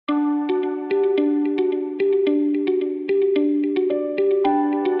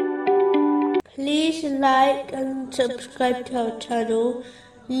like and subscribe to our channel.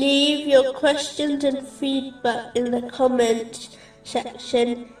 Leave your questions and feedback in the comments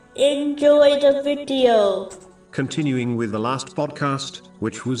section. Enjoy the video. Continuing with the last podcast,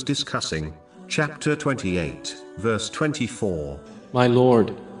 which was discussing chapter 28, verse 24. My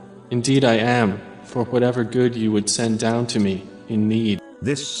Lord, indeed I am, for whatever good you would send down to me, in need.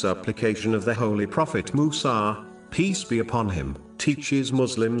 This supplication of the Holy Prophet Musa, peace be upon him, teaches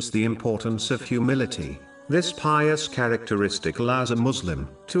Muslims the importance of humility. This pious characteristic allows a Muslim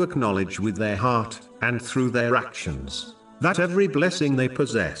to acknowledge with their heart, and through their actions, that every blessing they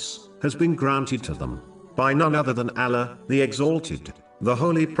possess has been granted to them by none other than Allah, the Exalted. The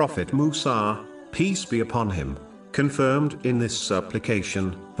Holy Prophet Musa, peace be upon him, confirmed in this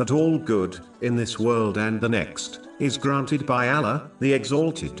supplication that all good in this world and the next is granted by Allah, the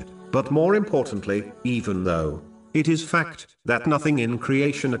Exalted. But more importantly, even though it is fact that nothing in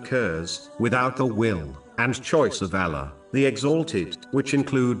creation occurs without the will and choice of Allah, the Exalted, which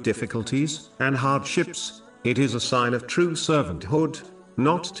include difficulties and hardships, it is a sign of true servanthood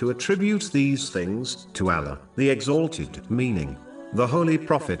not to attribute these things to Allah, the Exalted, meaning the Holy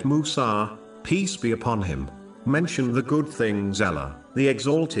Prophet Musa, peace be upon him, mentioned the good things Allah, the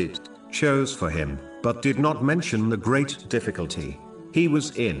Exalted, chose for him, but did not mention the great difficulty he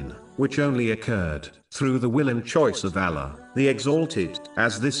was in, which only occurred through the will and choice of Allah, the Exalted.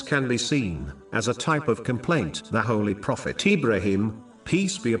 As this can be seen as a type of complaint, the Holy Prophet Ibrahim,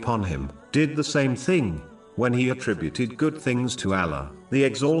 peace be upon him, did the same thing when he attributed good things to Allah, the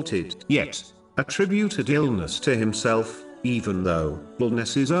Exalted, yet attributed illness to himself, even though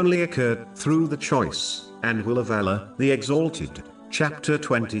illnesses only occurred through the choice and will of Allah, the Exalted. Chapter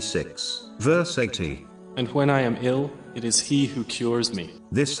 26, verse 80. And when I am ill, it is He who cures me.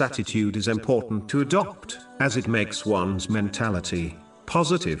 This attitude is important to adopt, as it makes one's mentality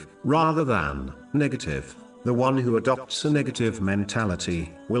positive rather than negative. The one who adopts a negative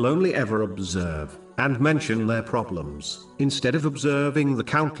mentality will only ever observe and mention their problems, instead of observing the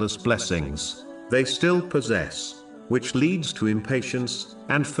countless blessings they still possess, which leads to impatience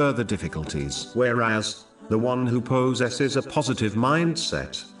and further difficulties. Whereas the one who possesses a positive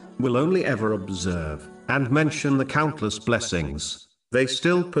mindset will only ever observe and mention the countless blessings they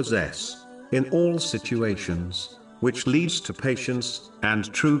still possess in all situations, which leads to patience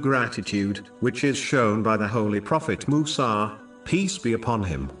and true gratitude, which is shown by the Holy Prophet Musa, peace be upon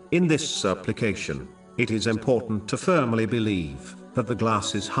him. In this supplication, it is important to firmly believe that the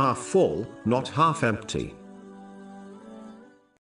glass is half full, not half empty.